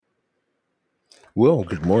Well,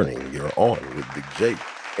 good morning. You're on with Big J,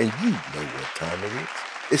 and you know what time it is.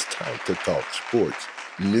 It's time to talk sports,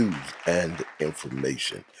 news, and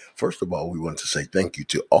information. First of all, we want to say thank you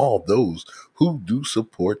to all those who do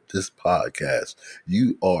support this podcast.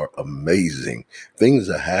 You are amazing. Things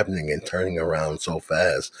are happening and turning around so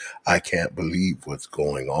fast. I can't believe what's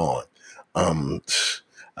going on. Um,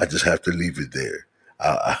 I just have to leave it there.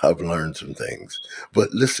 I've learned some things.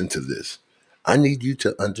 But listen to this. I need you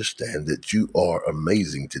to understand that you are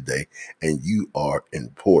amazing today and you are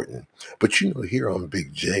important. But here on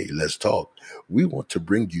Big J, Let's Talk, we want to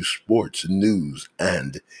bring you sports, news,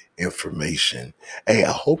 and information. Hey,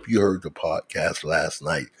 I hope you heard the podcast last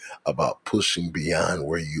night about pushing beyond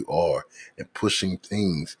where you are and pushing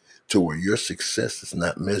things to where your success is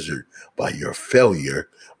not measured by your failure,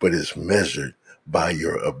 but is measured by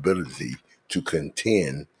your ability to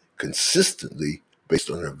contend consistently based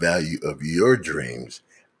on the value of your dreams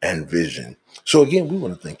and vision. So again, we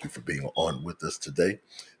want to thank you for being on with us today.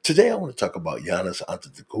 Today, I want to talk about Giannis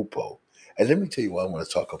Antetokounmpo, and let me tell you why I want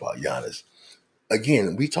to talk about Giannis.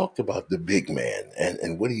 Again, we talked about the big man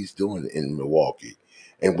and what he's doing in Milwaukee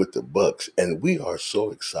and with the Bucks, and we are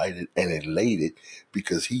so excited and elated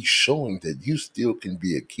because he's showing that you still can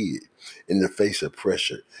be a kid in the face of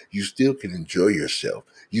pressure. You still can enjoy yourself.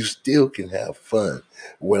 You still can have fun.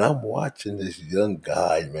 When I'm watching this young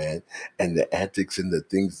guy, man, and the antics and the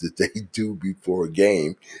things that they do before a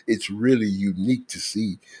game, it's really unique to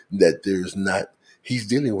see that there's not, he's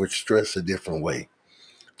dealing with stress a different way.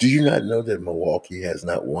 Do you not know that Milwaukee has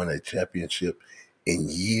not won a championship in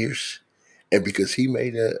years? And because he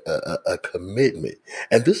made a commitment,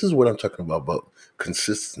 and this is what I'm talking about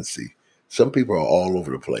consistency. Some people are all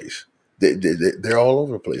over the place. They're all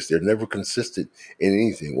over the place. They're never consistent in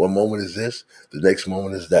anything. One moment is this, the next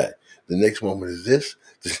moment is that. The next moment is this,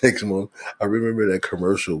 the next moment. I remember that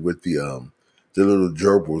commercial with the little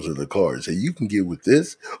gerbils in the car. Say you can get with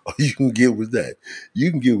this or you can get with that.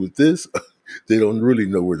 You can get with this. They don't really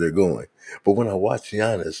know where they're going. But when I watch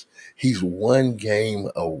Giannis, he's one game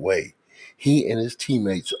away. He and his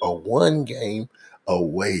teammates are one game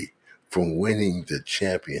away from winning the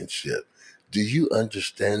championship. Do you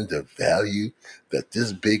understand the value that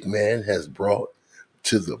this big man has brought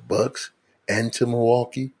to the Bucks and to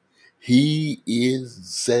Milwaukee? He is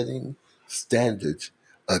setting standards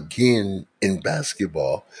again in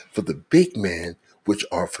basketball for the big man, which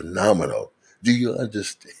are phenomenal. Do you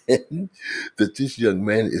understand that this young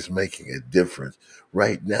man is making a difference?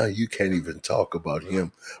 Right now, you can't even talk about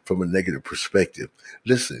him from a negative perspective.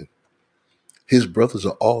 Listen, his brothers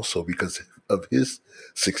are also, because of his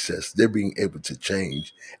success, they're being able to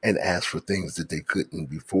change and ask for things that they couldn't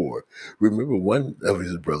before. Remember, one of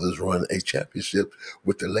his brothers won a championship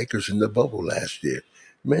with the Lakers in the bubble last year.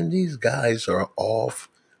 Man, these guys are off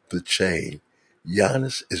the chain.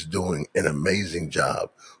 Giannis is doing an amazing job.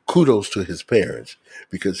 Kudos to his parents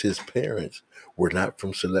because his parents were not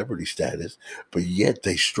from celebrity status, but yet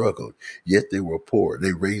they struggled. Yet they were poor.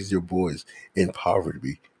 They raised their boys in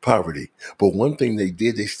poverty. But one thing they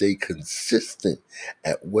did, they stayed consistent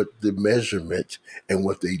at what the measurement and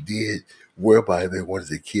what they did, whereby they wanted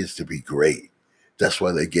the kids to be great. That's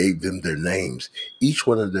why they gave them their names. Each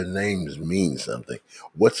one of their names means something.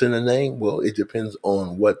 What's in a name? Well, it depends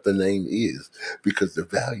on what the name is, because the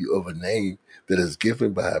value of a name that is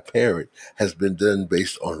given by a parent has been done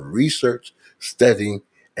based on research, studying,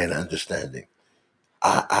 and understanding.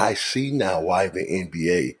 I see now why the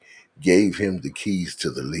NBA gave him the keys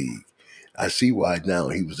to the league. I see why now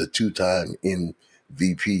he was a two-time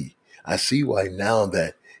MVP. I see why now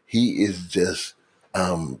that he is just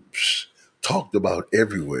talked about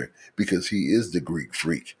everywhere because he is the Greek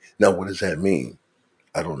freak. Now, what does that mean?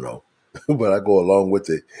 I don't know. But I go along with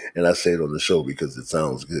it and I say it on the show because it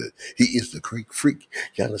sounds good. He is the Greek freak,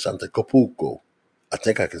 Giannis Antetokounmpo. I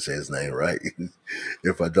think I can say his name right.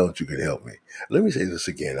 If I don't, you can help me. Let me say this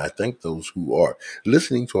again. I thank those who are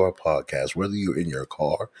listening to our podcast, whether you're in your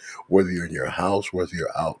car, whether you're in your house, whether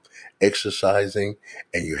you're out exercising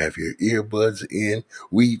and you have your earbuds in.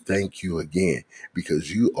 We thank you again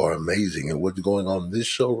because you are amazing. And what's going on in this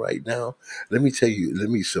show right now, let me tell you, let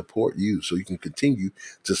me support you so you can continue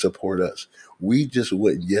to support us. We just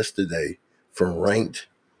went yesterday from ranked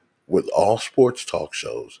with all sports talk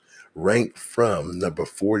shows, ranked from number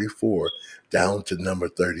 44 down to number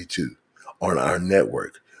 32 on our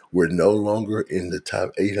network. We're no longer in the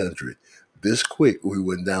top 800. This quick, we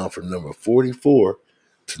went down from number 44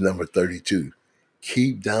 to number 32.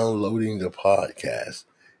 Keep downloading the podcast.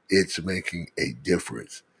 It's making a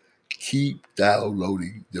difference. Keep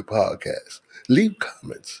downloading the podcast. Leave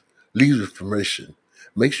comments, leave information.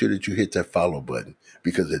 make sure that you hit that follow button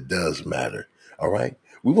because it does matter. All right.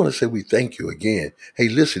 We want to say we thank you again. Hey,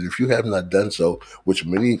 listen, if you have not done so, which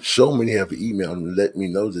so many have emailed and let me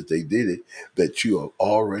know that they did it, that you are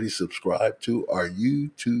already subscribed to our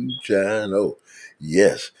YouTube channel.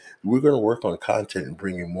 Yes, we're going to work on content and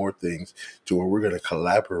bringing more things to where we're going to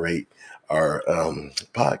collaborate our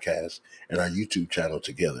podcast and our YouTube channel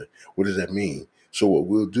together. What does that mean? So what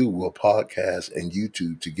we'll do, we'll podcast and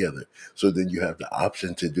YouTube together. So then you have the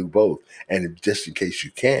option to do both. And just in case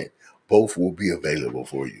you can't, both will be available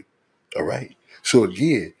for you. All right. So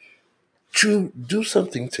again, do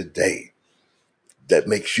something today that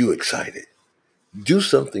makes you excited. Do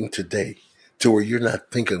something today to where you're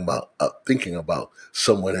not thinking about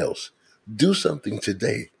someone else. Do something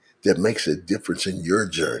today that makes a difference in your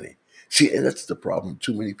journey. See, and that's the problem.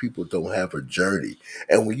 Too many people don't have a journey.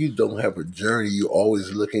 And when you don't have a journey, you're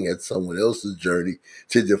always looking at someone else's journey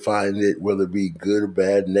to define it, whether it be good or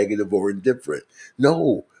bad, negative or indifferent.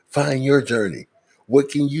 No, find your journey. What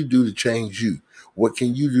can you do to change you? What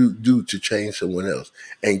can you do to change someone else?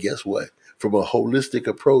 And guess what? From a holistic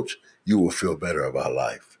approach, you will feel better about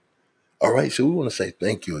life. All right, so we want to say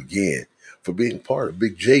thank you again for being part of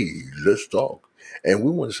Big J. Let's talk. And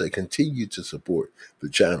we want to say continue to support the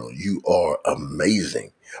channel. You are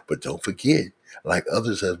amazing. But don't forget, like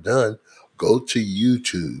others have done, go to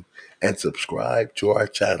YouTube and subscribe to our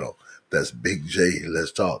channel. That's Big J.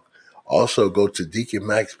 Let's talk. Also, go to Deacon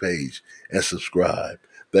Max page and subscribe.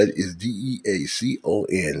 That is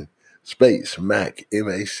DEACON space Mac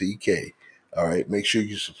MACK. All right, make sure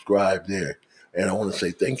you subscribe there. And I want to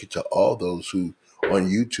say thank you to all those who on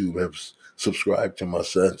YouTube have subscribed to my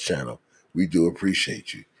son's channel. We do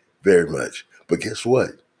appreciate you very much. But guess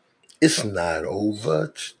what? It's not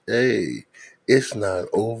over. Hey, it's not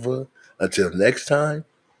over. Until next time,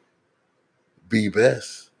 be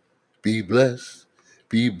best, be blessed,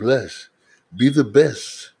 be blessed, be the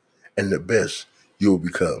best, and the best you'll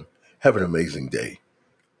become. Have an amazing day.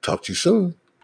 Talk to you soon.